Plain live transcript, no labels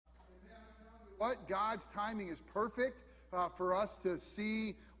what? God's timing is perfect for us to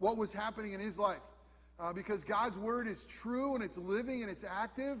see what was happening in his life. Because God's word is true and it's living and it's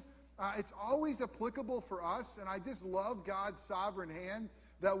active. It's always applicable for us, and I just love God's sovereign hand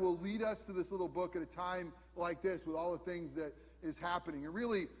that will lead us to this little book at a time like this with all the things that is happening. And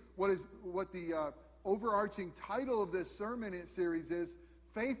really, what the overarching title of this sermon series is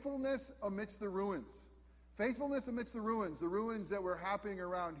Faithfulness Amidst the Ruins. Faithfulness amidst the ruins that were happening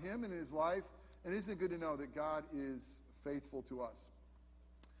around him and his life. And isn't it good to know that God is faithful to us?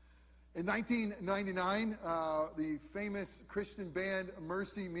 In 1999, the famous Christian band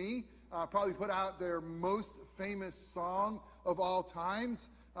Mercy Me probably put out their most famous song of all times.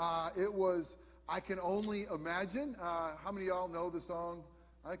 It was I Can Only Imagine. How many of y'all know the song?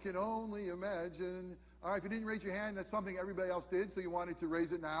 I can only imagine. All right, if you didn't raise your hand, that's something everybody else did, so you wanted to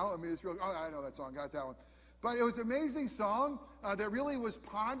raise it now. I mean, it's real. Oh, I know that song. Got that one. But it was an amazing song that really was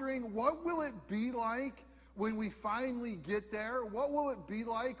pondering what will it be like when we finally get there. What will it be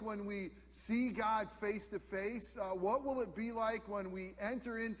like when we see God face to face? What will it be like when we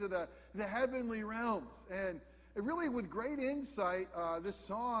enter into the heavenly realms? And it really, with great insight, this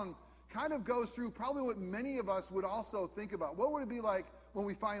song kind of goes through probably what many of us would also think about. What would it be like when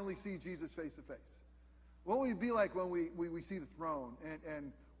we finally see Jesus face to face? What would it be like when we see the throne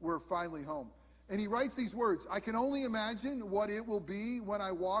and we're finally home? And he writes these words, I can only imagine what it will be when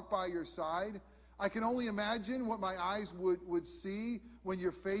I walk by your side. I can only imagine what my eyes would see when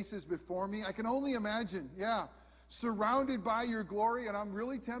your face is before me. I can only imagine, surrounded by your glory, and I'm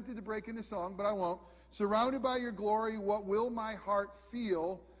really tempted to break into song, but I won't. Surrounded by your glory, what will my heart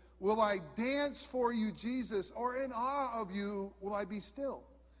feel? Will I dance for you, Jesus, or in awe of you will I be still?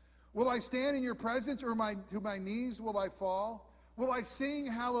 Will I stand in your presence, or to my knees will I fall? Will I sing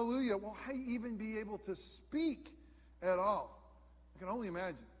hallelujah? Will I even be able to speak at all? I can only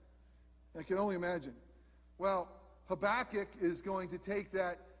imagine. I can only imagine. Well, Habakkuk is going to take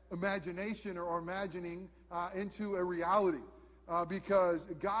that imagination or imagining into a reality because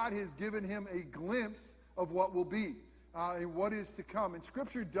God has given him a glimpse of what will be and what is to come. And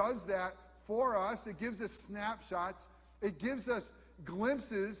Scripture does that for us. It gives us snapshots. It gives us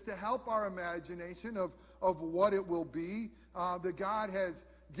glimpses to help our imagination of what it will be. That God has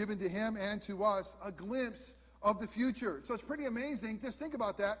given to him and to us a glimpse of the future. So it's pretty amazing. Just think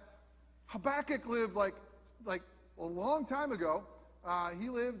about that. Habakkuk lived like a long time ago. He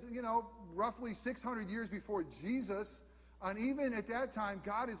lived, roughly 600 years before Jesus. And even at that time,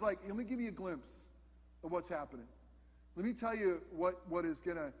 God is like, let me give you a glimpse of what's happening. Let me tell you what is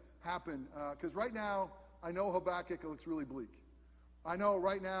going to happen. Because right now, I know Habakkuk looks really bleak. I know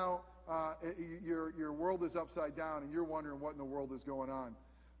right now your world is upside down and you're wondering what in the world is going on.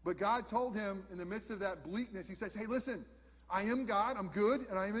 But God told him in the midst of that bleakness, he says, hey, listen, I am God, I'm good,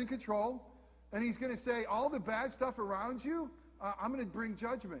 and I am in control. And he's going to say, all the bad stuff around you, I'm going to bring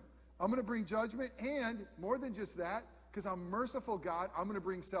judgment. I'm going to bring judgment, and more than just that, because I'm merciful God, I'm going to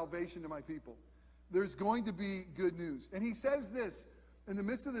bring salvation to my people. There's going to be good news. And he says this, in the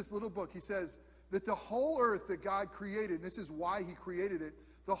midst of this little book, he says that the whole earth that God created, and this is why he created it,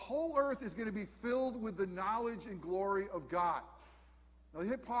 the whole earth is going to be filled with the knowledge and glory of God. Now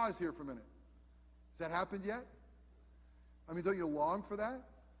hit pause here for a minute. Has that happened yet? I mean, don't you long for that?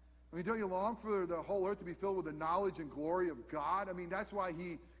 I mean, don't you long for the whole earth to be filled with the knowledge and glory of God? I mean, that's why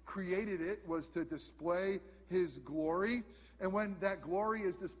he created it, was to display his glory. And when that glory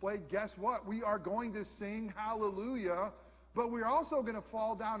is displayed, guess what? We are going to sing hallelujah, but we're also going to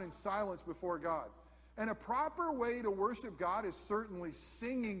fall down in silence before God. And a proper way to worship God is certainly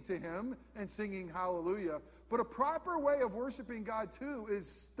singing to him and singing hallelujah. But a proper way of worshiping God, too, is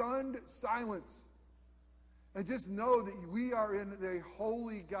stunned silence. And just know that we are in the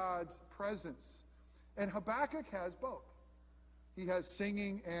holy God's presence. And Habakkuk has both. He has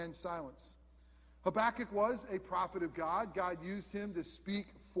singing and silence. Habakkuk was a prophet of God. God used him to speak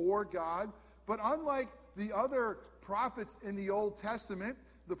for God. But unlike the other prophets in the Old Testament,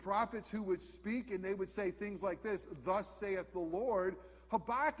 the prophets who would speak and they would say things like this, thus saith the Lord,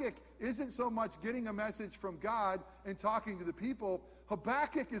 Habakkuk isn't so much getting a message from God and talking to the people.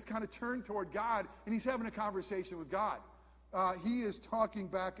 Habakkuk is kind of turned toward God, and he's having a conversation with God. He is talking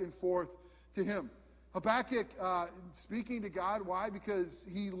back and forth to him. Habakkuk speaking to God. Why? Because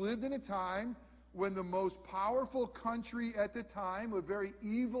he lived in a time when the most powerful country at the time, a very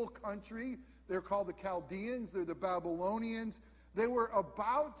evil country, they're called the Chaldeans, they're the Babylonians, they were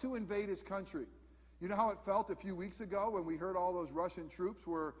about to invade his country. You know how it felt a few weeks ago when we heard all those Russian troops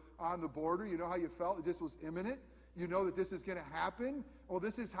were on the border? You know how you felt? It just was imminent. You know that this is going to happen. Well,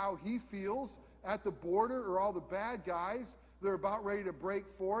 this is how he feels at the border, or all the bad guys They're about ready to break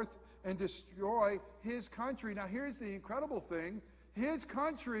forth and destroy his country. Now, here's the incredible thing. His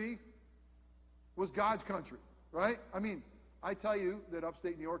country was God's country, right? I mean, I tell you that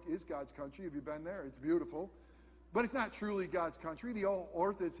upstate New York is God's country. Have you been there? It's beautiful. But it's not truly God's country. The whole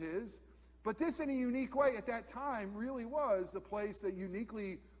earth is his. But this, in a unique way, at that time, really was the place that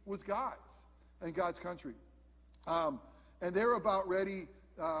uniquely was God's and God's country. And they're about ready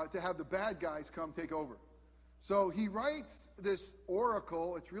to have the bad guys come take over. So he writes this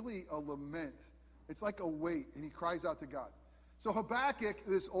oracle. It's really a lament. It's like a weight, and he cries out to God. So Habakkuk,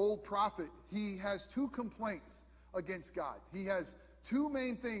 this old prophet, he has two complaints against God. He has two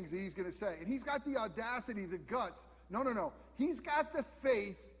main things that he's going to say. And he's got the audacity, the guts. No. He's got the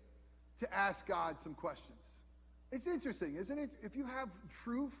faith to ask God some questions. It's interesting, isn't it? If you have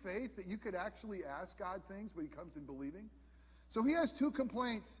true faith that you could actually ask God things, but he comes in believing. So he has two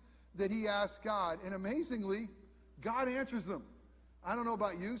complaints that he asks God, and amazingly, God answers them. I don't know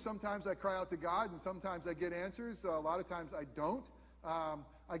about you. Sometimes I cry out to God, and sometimes I get answers. A lot of times I don't.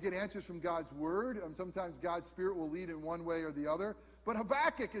 I get answers from God's word. Sometimes God's Spirit will lead in one way or the other. But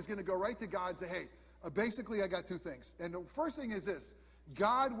Habakkuk is going to go right to God and say, hey, basically I got two things. And the first thing is this: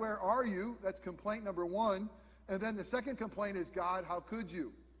 God, where are you? That's complaint number one. And then the second complaint is, God, how could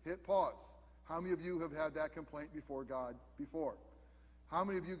you? Hit pause. How many of you have had that complaint before God before? How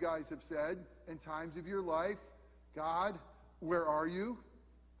many of you guys have said in times of your life, God, where are you?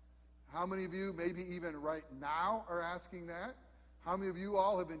 How many of you, maybe even right now, are asking that? How many of you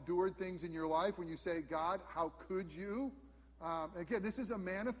all have endured things in your life when you say, God, how could you? Again, this is a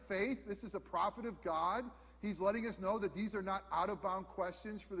man of faith. This is a prophet of God. He's letting us know that these are not out-of-bound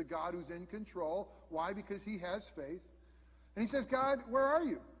questions for the God who's in control. Why? Because he has faith. And he says, God, where are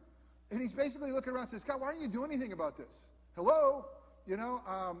you? And he's basically looking around and says, God, why don't you do anything about this? Hello? You know,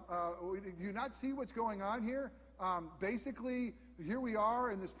 do you not see what's going on here? Basically, here we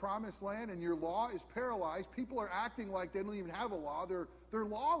are in this promised land, and your law is paralyzed. People are acting like they don't even have a law. They're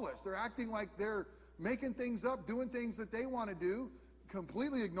lawless. They're acting like they're making things up, doing things that they want to do,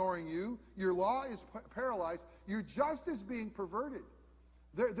 completely ignoring you. Your law is paralyzed. Your justice being perverted.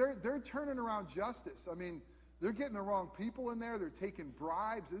 They're turning around justice. I mean, they're getting the wrong people in there. They're taking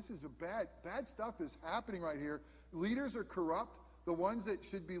bribes. This is bad stuff is happening right here. Leaders are corrupt. The ones that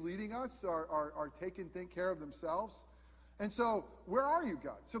should be leading us are taking care of themselves. And so, where are you,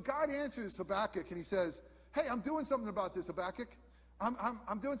 God? So God answers Habakkuk, and he says, hey, I'm doing something about this, Habakkuk.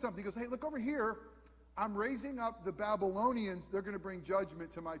 I'm doing something. He goes, hey, look over here. I'm raising up the Babylonians. They're going to bring judgment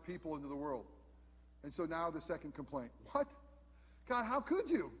to my people into the world. And so now the second complaint. What? God, how could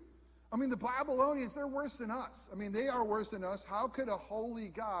you? I mean, the Babylonians, they're worse than us. I mean, they are worse than us. How could a holy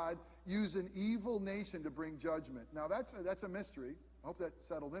God use an evil nation to bring judgment? Now, that's a mystery. I hope that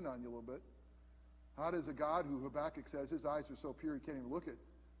settled in on you a little bit. How does a God who Habakkuk says his eyes are so pure he can't even look at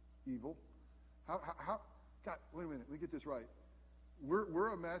evil? How God, wait a minute, let me get this right. We're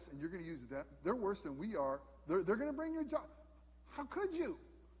a mess, and you're going to use that. They're worse than we are. They're going to bring your job. How could you?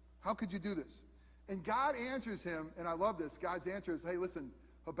 How could you do this? And God answers him, and I love this. God's answer is, hey, listen,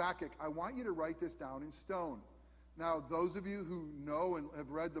 Habakkuk, I want you to write this down in stone. Now, those of you who know and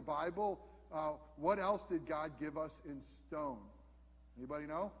have read the Bible, what else did God give us in stone? Anybody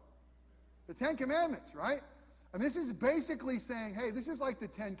know? The Ten Commandments, right? And this is basically saying, hey, this is like the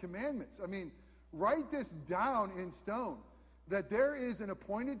Ten Commandments. I mean, write this down in stone, that there is an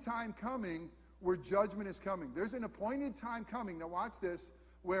appointed time coming where judgment is coming. There's an appointed time coming. Now watch this,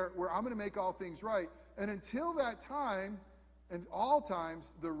 where I'm going to make all things right. And until that time, and all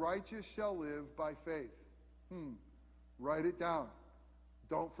times, the righteous shall live by faith. Write it down.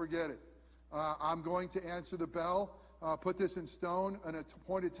 Don't forget it. I'm going to answer the bell. Put this in stone. At an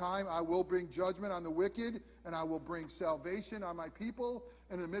appointed time, I will bring judgment on the wicked, and I will bring salvation on my people.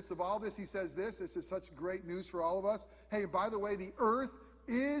 And in the midst of all this, he says this. This is such great news for all of us. Hey, by the way, the earth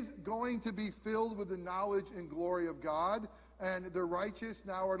is going to be filled with the knowledge and glory of God, and the righteous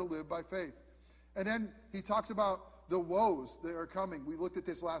now are to live by faith. And then he talks about the woes that are coming. We looked at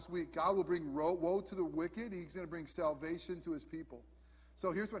this last week. God will bring woe to the wicked. He's going to bring salvation to his people.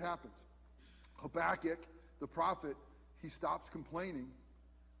 So here's what happens. Habakkuk, the prophet, he stops complaining.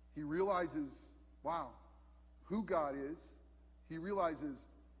 He realizes, wow, who God is. He realizes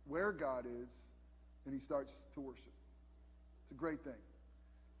where God is, and he starts to worship. It's a great thing.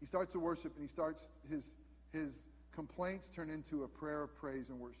 He starts to worship, and he starts his complaints turn into a prayer of praise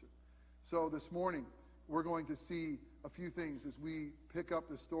and worship. So this morning, we're going to see a few things as we pick up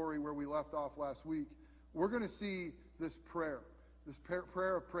the story where we left off last week. We're going to see this prayer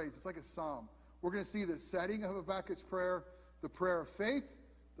of praise. It's like a psalm. We're going to see the setting of Habakkuk's prayer, the prayer of faith,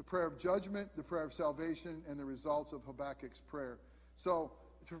 the prayer of judgment, the prayer of salvation, and the results of Habakkuk's prayer. So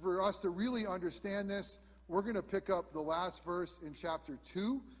for us to really understand this, we're going to pick up the last verse in chapter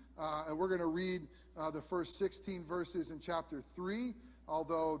 2, and we're going to read the first 16 verses in chapter 3,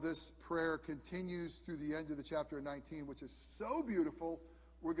 although this prayer continues through the end of the chapter 19, which is so beautiful,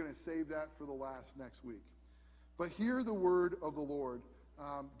 we're going to save that for the last next week. But hear the word of the Lord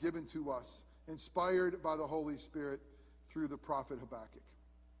given to us, inspired by the Holy Spirit through the prophet Habakkuk.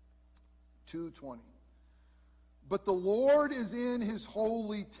 2:20. But the Lord is in his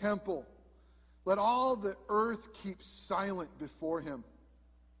holy temple. Let all the earth keep silent before him.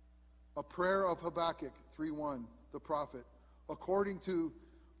 A prayer of Habakkuk 3:1, the prophet. According to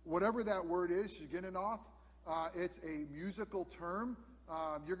whatever that word is, Shiginoth, it's a musical term.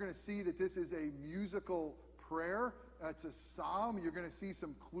 You're going to see that this is a musical prayer. It's a psalm. You're going to see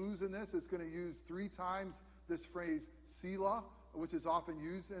some clues in this. It's going to use 3 times this phrase, Selah, which is often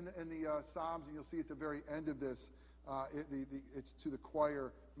used in the Psalms, and you'll see at the very end of this, it's to the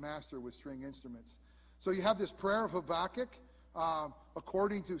choir master with string instruments. So you have this prayer of Habakkuk,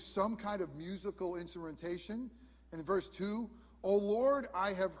 according to some kind of musical instrumentation. And in verse 2, O Lord,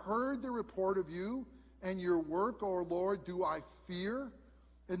 I have heard the report of you, and your work, O Lord, do I fear.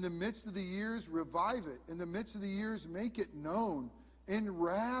 In the midst of the years, revive it. In the midst of the years, make it known. In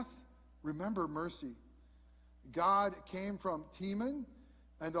wrath, remember mercy. God came from Teman,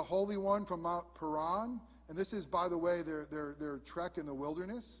 and the Holy One from Mount Paran. And this is, by the way, their trek in the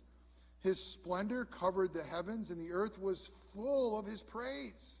wilderness. His splendor covered the heavens, and the earth was full of his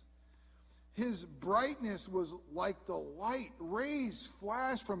praise. His brightness was like the light. Rays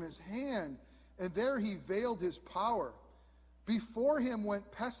flashed from his hand, and there he veiled his power. Before him went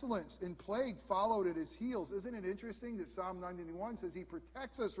pestilence, and plague followed at his heels. Isn't it interesting that Psalm 91 says he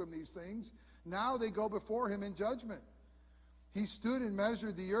protects us from these things? Now they go before him in judgment. He stood and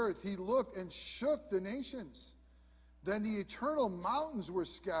measured the earth. He looked and shook the nations. Then the eternal mountains were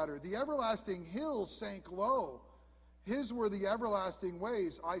scattered. The everlasting hills sank low. His were the everlasting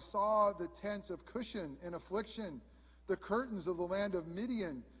ways. I saw the tents of Cushan in affliction. The curtains of the land of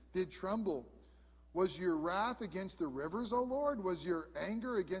Midian did tremble. Was your wrath against the rivers, O Lord? Was your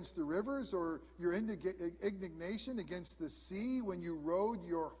anger against the rivers, or your indignation against the sea when you rode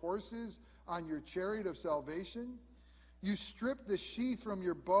your horses on your chariot of salvation? You stripped the sheath from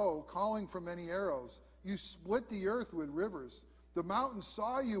your bow, calling for many arrows. You split the earth with rivers. The mountains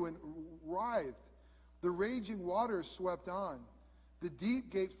saw you and writhed. The raging waters swept on. The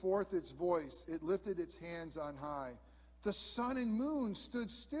deep gave forth its voice. It lifted its hands on high. The sun and moon stood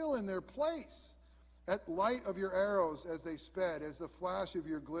still in their place. At light of your arrows as they sped, as the flash of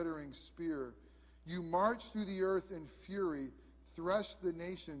your glittering spear. You marched through the earth in fury, threshed the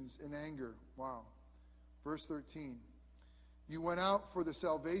nations in anger. Wow. Verse 13. You went out for the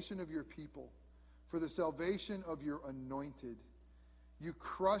salvation of your people, for the salvation of your anointed. You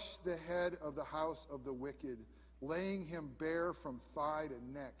crushed the head of the house of the wicked, laying him bare from thigh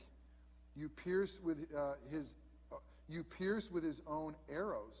to neck. You pierced with his own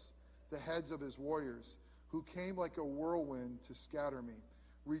arrows the heads of his warriors, who came like a whirlwind to scatter me,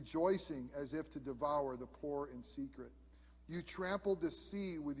 rejoicing as if to devour the poor in secret. You trampled the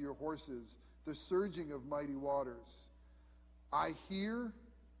sea with your horses, the surging of mighty waters. I hear,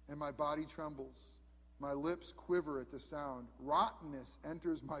 and my body trembles. My lips quiver at the sound. Rottenness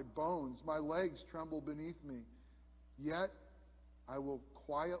enters my bones. My legs tremble beneath me. Yet I will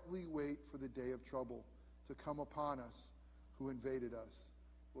quietly wait for the day of trouble to come upon us who invaded us.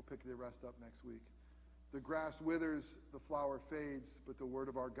 We'll pick the rest up next week. The grass withers, the flower fades, but the word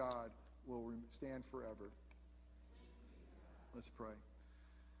of our God will stand forever. Let's pray.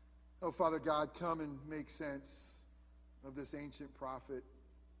 Oh, Father God, come and make sense of this ancient prophet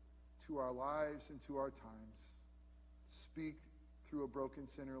to our lives and to our times. Speak through a broken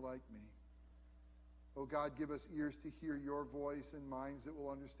sinner like me. Oh God, give us ears to hear your voice and minds that will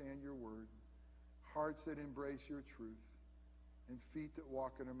understand your word, hearts that embrace your truth, and feet that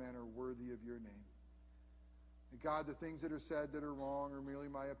walk in a manner worthy of your name. And God, the things that are said that are wrong or merely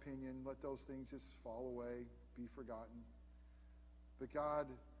my opinion, let those things just fall away, be forgotten. But God,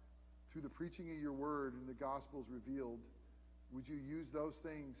 through the preaching of your word and the gospels revealed, would you use those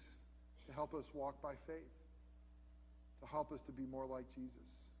things to help us walk by faith, to help us to be more like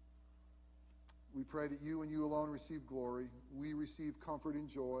Jesus? We pray that you and you alone receive glory. We receive comfort and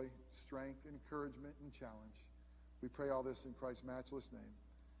joy, strength, encouragement, and challenge. We pray all this in Christ's matchless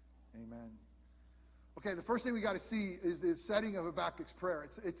name. Amen. Okay, the first thing we got to see is the setting of Habakkuk's prayer.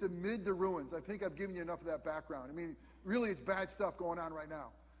 It's amid the ruins. I think I've given you enough of that background. I mean, really, it's bad stuff going on right now.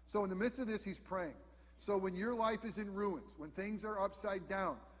 So in the midst of this, he's praying. So when your life is in ruins, when things are upside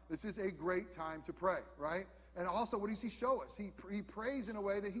down, this is a great time to pray, right? And also, what does he show us? He prays in a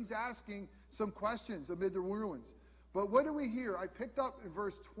way that he's asking some questions amid the ruins. But what do we hear? I picked up in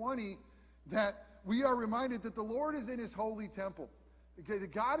verse 20 that we are reminded that the Lord is in his holy temple. Okay,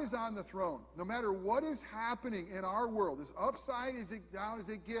 that God is on the throne. No matter what is happening in our world, as upside as it down as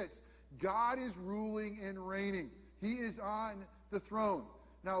it gets, God is ruling and reigning. He is on the throne.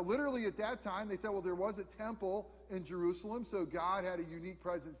 Now, literally at that time, they said, well, there was a temple in Jerusalem, so God had a unique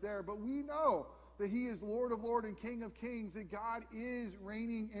presence there. But we know that he is Lord of lords and King of kings, that God is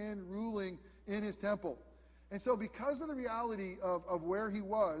reigning and ruling in his temple. And so because of the reality of where he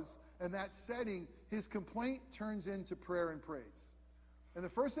was and that setting, his complaint turns into prayer and praise. And the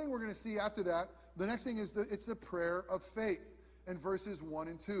first thing we're going to see after that, the next thing is it's the prayer of faith in verses 1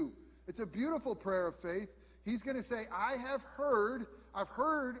 and 2. It's a beautiful prayer of faith. He's going to say, I've heard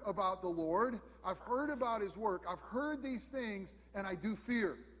about the Lord. I've heard about his work. I've heard these things, and I do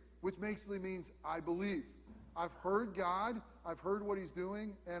fear, which basically means I believe. I've heard God. I've heard what he's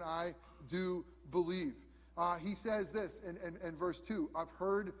doing, and I do believe. He says this in verse 2, I've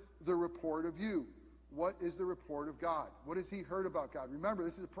heard the report of you. What is the report of God? What has he heard about God? Remember,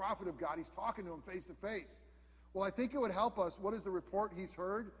 this is a prophet of God. He's talking to him face to face. Well, I think it would help us. What is the report he's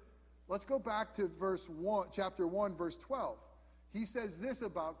heard? Let's go back to chapter 1, verse 12. He says this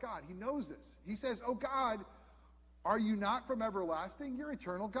about God. He knows this. He says, oh God, are you not from everlasting? You're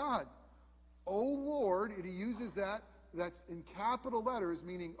eternal God. Oh Lord, and he uses that's in capital letters,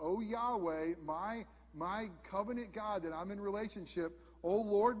 meaning, oh Yahweh, my covenant God that I'm in relationship. Oh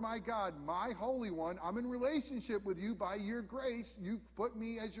Lord, my God, my Holy One, I'm in relationship with you by your grace. You've put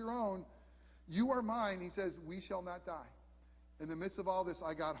me as your own. You are mine. He says, we shall not die. In the midst of all this,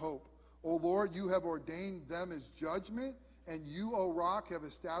 I got hope. O Lord, you have ordained them as judgment, and you, O rock, have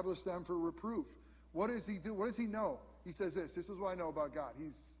established them for reproof. What does he do? What does he know? He says this is what I know about God.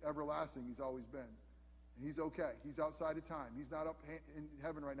 He's everlasting. He's always been. And he's okay. He's outside of time. He's not up in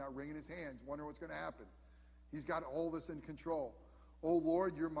heaven right now wringing his hands, wondering what's going to happen. He's got all this in control. O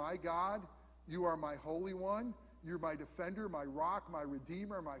Lord, you're my God. You are my Holy One. You're my defender, my rock, my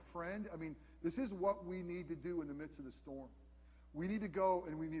redeemer, my friend. I mean, this is what we need to do in the midst of the storm. We need to go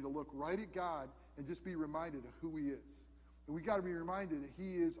and we need to look right at God and just be reminded of who he is. And we got to be reminded that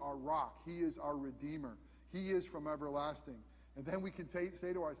he is our rock. He is our redeemer. He is from everlasting. And then we can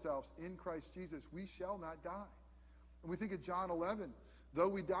say to ourselves, in Christ Jesus, we shall not die. And we think of John 11. Though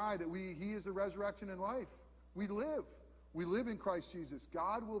we die, he is the resurrection and life. We live. We live in Christ Jesus.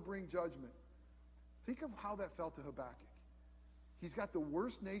 God will bring judgment. Think of how that felt to Habakkuk. He's got the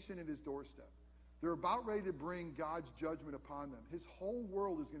worst nation at his doorstep. They're about ready to bring God's judgment upon them. His whole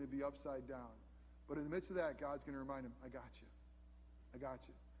world is going to be upside down. But in the midst of that, God's going to remind him, I got you. I got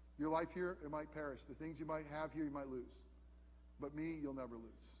you. Your life here, it might perish. The things you might have here, you might lose. But me, you'll never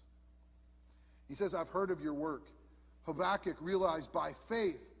lose. He says, I've heard of your work. Habakkuk realized by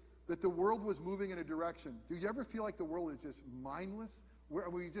faith that the world was moving in a direction. Do you ever feel like the world is just mindless? Are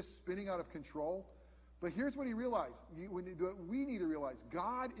we just spinning out of control? But here's what he realized. We need to realize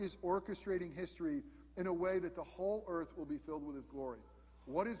God is orchestrating history in a way that the whole earth will be filled with his glory.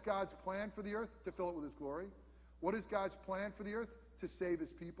 What is God's plan for the earth? To fill it with his glory. What is God's plan for the earth? To save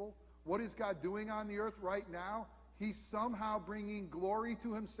his people. What is God doing on the earth right now? He's somehow bringing glory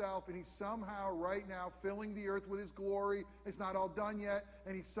to himself, and he's somehow right now filling the earth with his glory. It's not all done yet,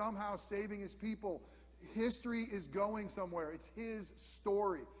 and he's somehow saving his people. History is going somewhere. It's his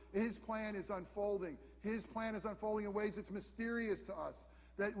story. His plan is unfolding. His plan is unfolding in ways that's mysterious to us,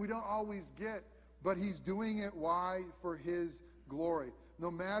 that we don't always get, but he's doing it. Why? For his glory.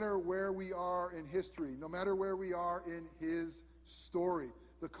 No matter where we are in history, no matter where we are in his story,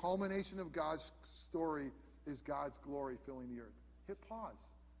 the culmination of God's story is God's glory filling the earth. Hit pause.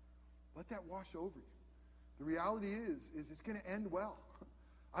 Let that wash over you. The reality is it's going to end well.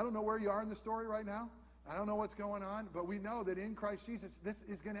 I don't know where you are in the story right now. I don't know what's going on, but we know that in Christ Jesus, this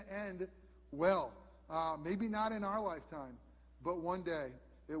is going to end well. Maybe not in our lifetime, but one day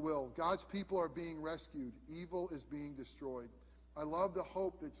it will. God's people are being rescued. Evil is being destroyed. I love the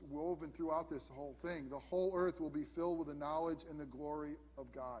hope that's woven throughout this whole thing. The whole earth will be filled with the knowledge and the glory of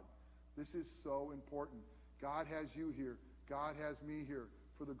God. This is so important. God has you here. God has me here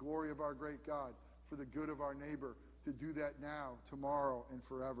for the glory of our great God, for the good of our neighbor, to do that now, tomorrow, and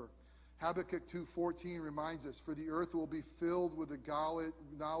forever. Habakkuk 2:14 reminds us, for the earth will be filled with the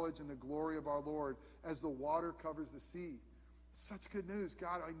knowledge and the glory of our Lord as the water covers the sea. Such good news.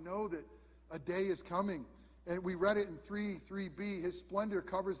 God, I know that a day is coming. And we read it in 3:3b, his splendor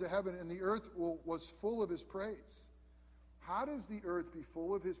covers the heaven, and the earth was full of his praise. how does the earth be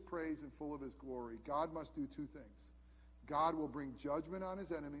full of his praise and full of his glory? God must do two things. God will bring judgment on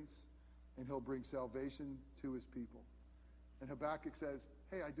his enemies, and he'll bring salvation to his people. And Habakkuk says,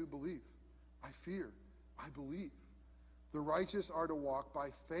 hey, I do believe. I fear. I believe. The righteous are to walk by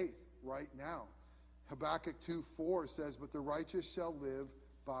faith right now. Habakkuk 2:4 says, but the righteous shall live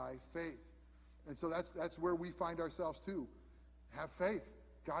by faith. And so that's where we find ourselves too. Have faith.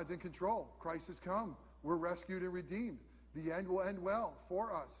 God's in control. Christ has come. We're rescued and redeemed. The end will end well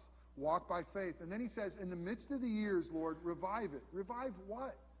for us. Walk by faith. And then he says, in the midst of the years, Lord, revive it. Revive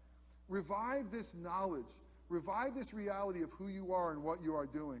what? Revive this knowledge. Revive this reality of who you are and what you are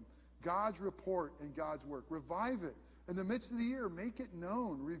doing. God's report and God's work. Revive it. In the midst of the year, make it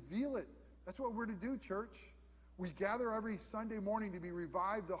known. Reveal it. That's what we're to do, church. We gather every Sunday morning to be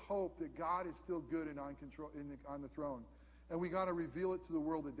revived to hope that God is still good and on control, on the throne. And we got to reveal it to the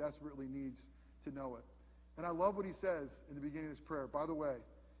world that desperately needs to know it. And I love what he says in the beginning of this prayer. By the way,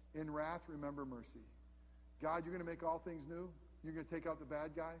 in wrath, remember mercy. God, you're going to make all things new. You're going to take out the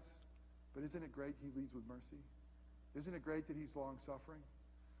bad guys. But isn't it great he leads with mercy? Isn't it great that he's long-suffering?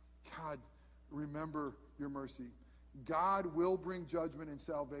 God, remember your mercy. God will bring judgment and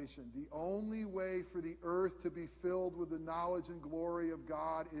salvation. The only way for the earth to be filled with the knowledge and glory of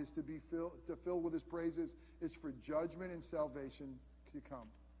God is to fill with his praises, is for judgment and salvation to come.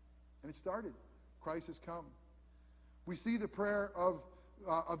 And it started. Christ has come. We see the prayer of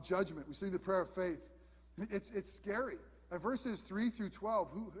judgment. We see the prayer of faith. It's scary. Verses 3 through 12,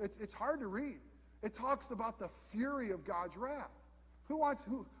 it's hard to read. It talks about the fury of God's wrath. Who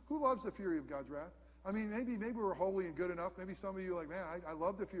loves the fury of God's wrath? I mean, maybe we're holy and good enough. Maybe some of you are like, man, I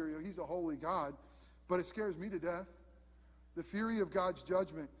love the fury. He's a holy God. But it scares me to death. The fury of God's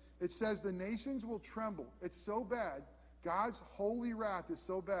judgment. It says the nations will tremble. It's so bad. God's holy wrath is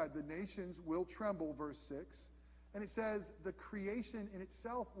so bad. The nations will tremble, verse 6. And it says the creation in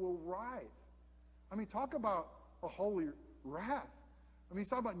itself will writhe. I mean, talk about a holy wrath. I mean, he's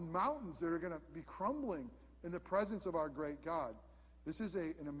talking about mountains that are going to be crumbling in the presence of our great God. This is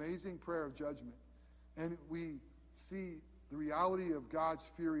an amazing prayer of judgment. And we see the reality of God's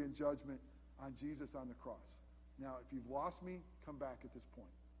fury and judgment on Jesus on the cross. Now, if you've lost me, come back at this point.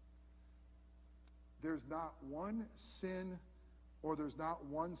 There's not one sin or there's not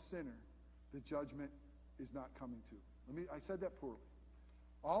one sinner that judgment is not coming to. I said that poorly.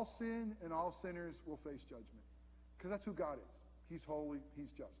 All sin and all sinners will face judgment because that's who God is. He's holy,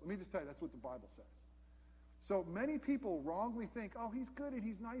 he's just. Let me just tell you, that's what the Bible says. So many people wrongly think, oh, he's good and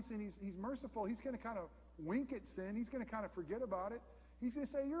he's nice and he's merciful. He's going to kind of wink at sin. He's going to kind of forget about it. He's going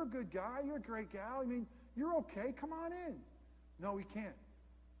to say, you're a good guy. You're a great gal. I mean, you're okay. Come on in. No, he can't.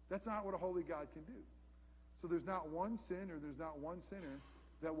 That's not what a holy God can do. So there's not one sin or there's not one sinner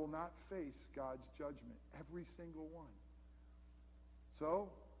that will not face God's judgment. Every single one. So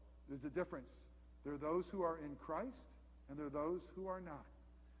there's a difference. There are those who are in Christ and there are those who are not.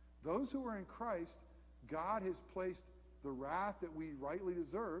 Those who are in Christ, God has placed the wrath that we rightly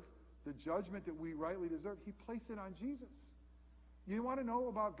deserve, the judgment that we rightly deserve, he placed it on Jesus. You want to know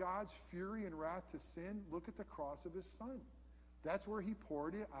about God's fury and wrath to sin? Look at the cross of his son. That's where he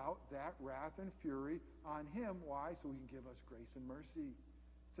poured it out, that wrath and fury on him. Why? So he can give us grace and mercy.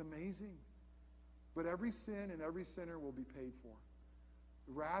 It's amazing. But every sin and every sinner will be paid for.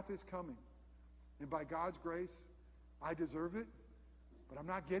 The wrath is coming. And by God's grace, I deserve it, but I'm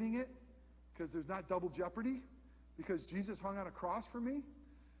not getting it because there's not double jeopardy, because Jesus hung on a cross for me,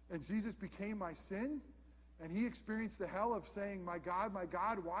 and Jesus became my sin, and he experienced the hell of saying, my God,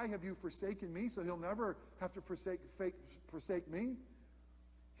 why have you forsaken me? So he'll never have to forsake me.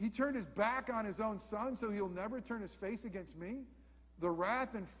 He turned his back on his own son, so he'll never turn his face against me. The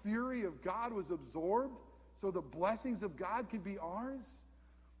wrath and fury of God was absorbed, so the blessings of God can be ours.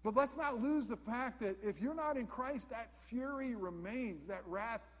 But let's not lose the fact that if you're not in Christ, that fury remains. That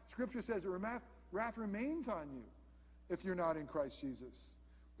wrath, Scripture says, wrath remains on you if you're not in Christ Jesus.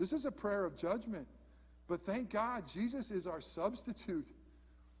 This is a prayer of judgment. But thank God, Jesus is our substitute.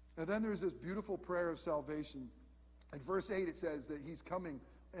 And then there's this beautiful prayer of salvation. In verse 8, it says that he's coming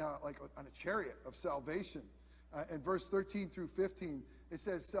like on a chariot of salvation. In verse 13 through 15, it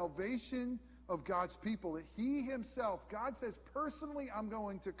says, salvation of God's people, that he himself, God says, personally, I'm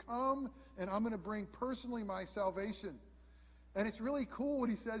going to come and I'm going to bring personally my salvation. And it's really cool what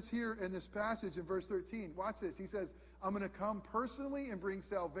he says here in this passage in verse 13. Watch this. He says, I'm going to come personally and bring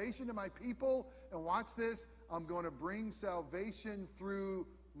salvation to my people. And watch this. I'm going to bring salvation through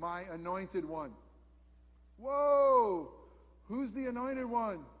my anointed one. Whoa! Who's the anointed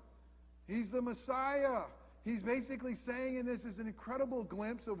one? He's the Messiah. He's basically saying, and this is an incredible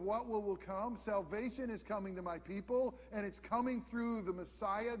glimpse of what will come. Salvation is coming to my people, and it's coming through the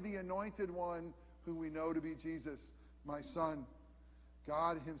Messiah, the Anointed One, who we know to be Jesus, my Son.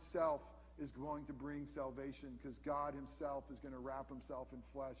 God himself is going to bring salvation, because God himself is going to wrap himself in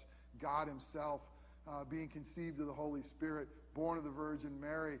flesh. God himself being conceived of the Holy Spirit, born of the Virgin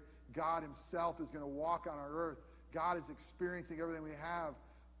Mary. God himself is going to walk on our earth. God is experiencing everything we have,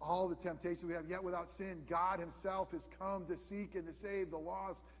 all the temptations we have, yet without sin. God himself has come to seek and to save the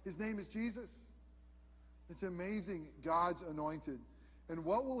lost. His name is Jesus. It's amazing, God's anointed. And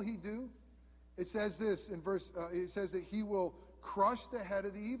what will he do? It says this in it says that he will crush the head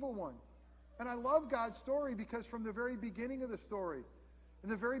of the evil one. And I love God's story, because from the very beginning of the story, in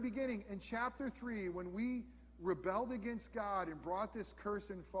the very beginning, in chapter 3, when we rebelled against God and brought this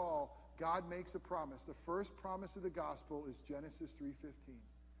curse and fall, God makes a promise. The first promise of the gospel is Genesis 3:15.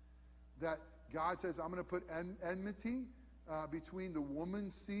 That God says, I'm going to put enmity between the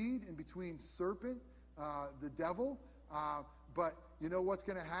woman's seed and between serpent, the devil. But you know what's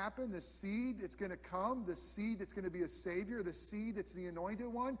going to happen? The seed that's going to come, the seed that's going to be a savior, the seed that's the anointed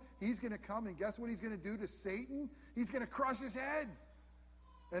one, he's going to come, and guess what he's going to do to Satan? He's going to crush his head.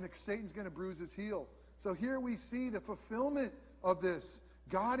 And Satan's going to bruise his heel. So here we see the fulfillment of this.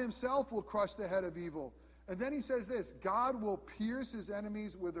 God himself will crush the head of evil. And then he says this, God will pierce his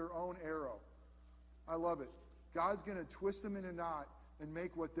enemies with their own arrow. I love it. God's going to twist them in a knot and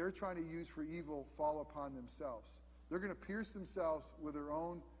make what they're trying to use for evil fall upon themselves. They're going to pierce themselves with their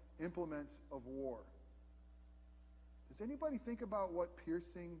own implements of war. Does anybody think about what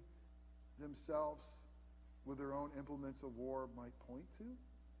piercing themselves with their own implements of war might point to?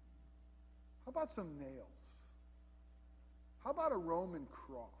 How about some nails? How about a Roman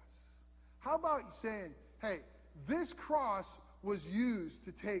cross? How about saying, hey, this cross was used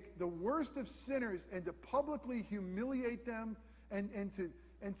to take the worst of sinners and to publicly humiliate them and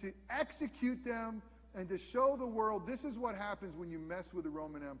to execute them and to show the world this is what happens when you mess with the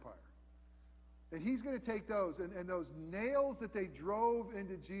Roman Empire. And he's going to take those, and those nails that they drove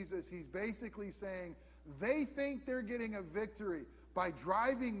into Jesus, he's basically saying they think they're getting a victory by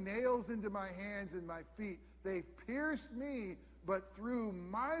driving nails into my hands and my feet. They've pierced me, but through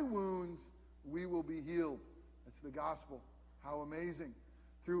my wounds we will be healed. That's the gospel. How amazing.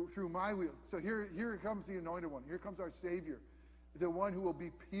 Through my will. So here comes the anointed one. Here comes our Savior, the one who will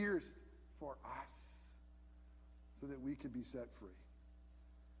be pierced for us so that we could be set free.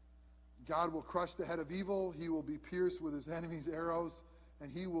 God will crush the head of evil. He will be pierced with his enemies' arrows,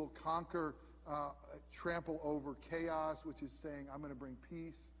 and he will conquer, trample over chaos, which is saying, I'm going to bring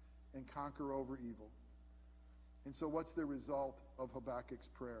peace and conquer over evil. And so what's the result of Habakkuk's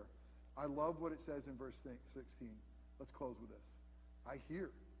prayer? I love what it says in verse 16. Let's close with this. I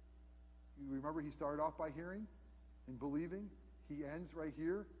hear. You remember he started off by hearing and believing. He ends right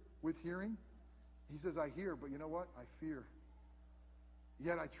here with hearing. He says, I hear, but you know what? I fear.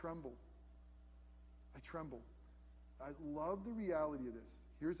 Yet I tremble. I tremble. I love the reality of this.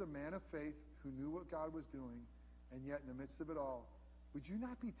 Here's a man of faith who knew what God was doing, and yet in the midst of it all, would you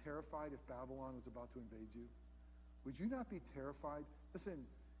not be terrified if Babylon was about to invade you? Would you not be terrified? Listen,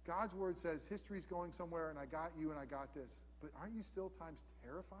 God's word says history's going somewhere, and I got you and I got this. But aren't you still times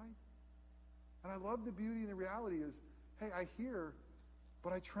terrified? And I love the beauty and the reality is, hey, I hear,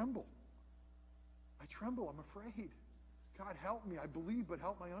 but I tremble. I tremble. I'm afraid. God, help me. I believe, but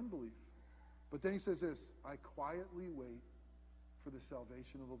help my unbelief. But then he says this, I quietly wait for the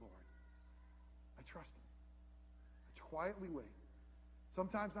salvation of the Lord. I trust him. I quietly wait.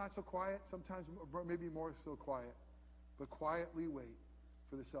 Sometimes not so quiet, sometimes maybe more so quiet, but quietly wait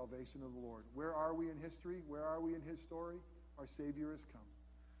for the salvation of the Lord. Where are we in history? Where are we in his story? Our Savior has come.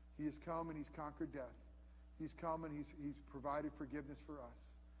 He has come and he's conquered death. He's come and he's provided forgiveness for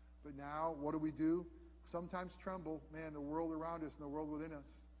us. But now, what do? Sometimes tremble, man, the world around us and the world within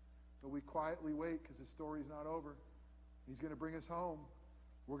us. But we quietly wait because the story's not over. He's going to bring us home.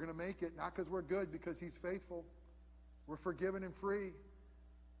 We're going to make it, not because we're good, because he's faithful. We're forgiven and free.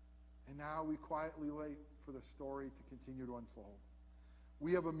 And now we quietly wait for the story to continue to unfold.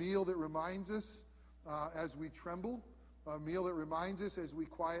 We have a meal that reminds us as we tremble, a meal that reminds us as we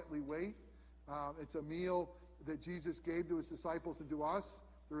quietly wait. It's a meal that Jesus gave to his disciples and to us.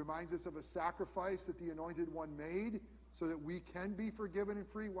 It reminds us of a sacrifice that the Anointed One made so that we can be forgiven and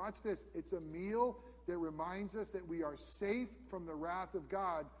free. Watch this. It's a meal that reminds us that we are safe from the wrath of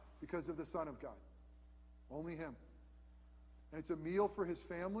God because of the Son of God. Only him. And it's a meal for his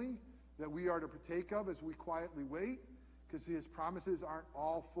family that we are to partake of as we quietly wait, because his promises aren't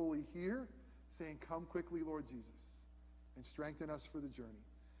all fully here, saying, come quickly, Lord Jesus, and strengthen us for the journey.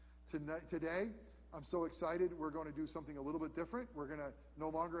 Today, I'm so excited. We're going to do something a little bit different. We're going to no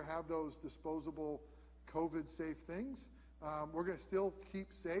longer have those disposable COVID-safe things. We're going to still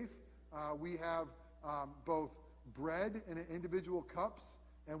keep safe. We have both bread in individual cups,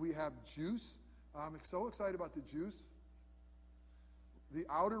 and we have juice. I'm so excited about the juice. The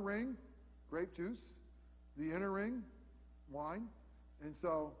outer ring, grape juice. The inner ring, wine. And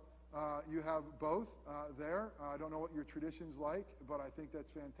so you have both there. I don't know what your tradition's like, but I think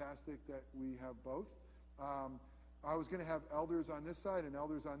that's fantastic that we have both. I was going to have elders on this side and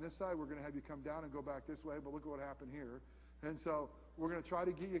elders on this side. We're going to have you come down and go back this way, but look at what happened here. And so we're going to try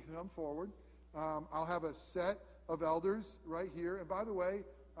to get you to come forward. I'll have a set of elders right here. And by the way,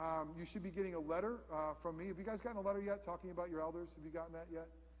 you should be getting a letter from me. Have you guys gotten a letter yet talking about your elders? Have you gotten that yet?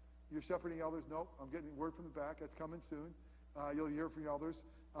 Your shepherding elders? Nope. I'm getting a word from the back. That's coming soon. You'll hear from your elders.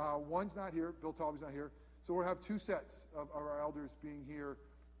 One's not here. Bill Talby's not here. So we'll have two sets of our elders being here.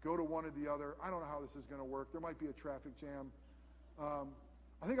 Go to one or the other. I don't know how this is going to work. There might be a traffic jam.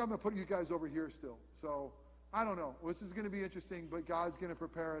 I think I'm going to put you guys over here still. So I don't know. This is going to be interesting, but God's going to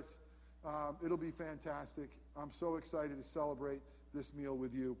prepare us. It'll be fantastic. I'm so excited to celebrate this meal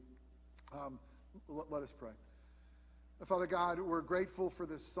with you. Let us pray. Father God, we're grateful for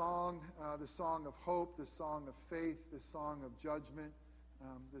this song of hope, this song of faith, this song of judgment,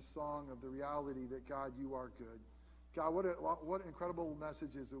 this song of the reality that, God, you are good. God, what incredible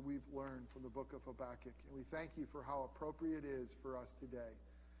messages that we've learned from the book of Habakkuk. And we thank you for how appropriate it is for us today.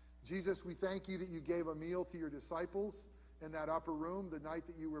 Jesus, we thank you that you gave a meal to your disciples in that upper room the night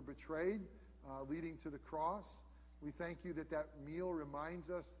that you were betrayed, leading to the cross. We thank you that that meal reminds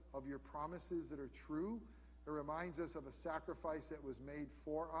us of your promises that are true. It reminds us of a sacrifice that was made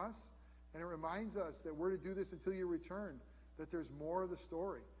for us. And it reminds us that we're to do this until you return, that there's more of the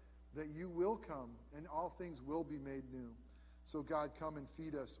story, that you will come and all things will be made new. So God, come and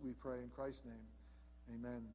feed us, we pray in Christ's name. Amen.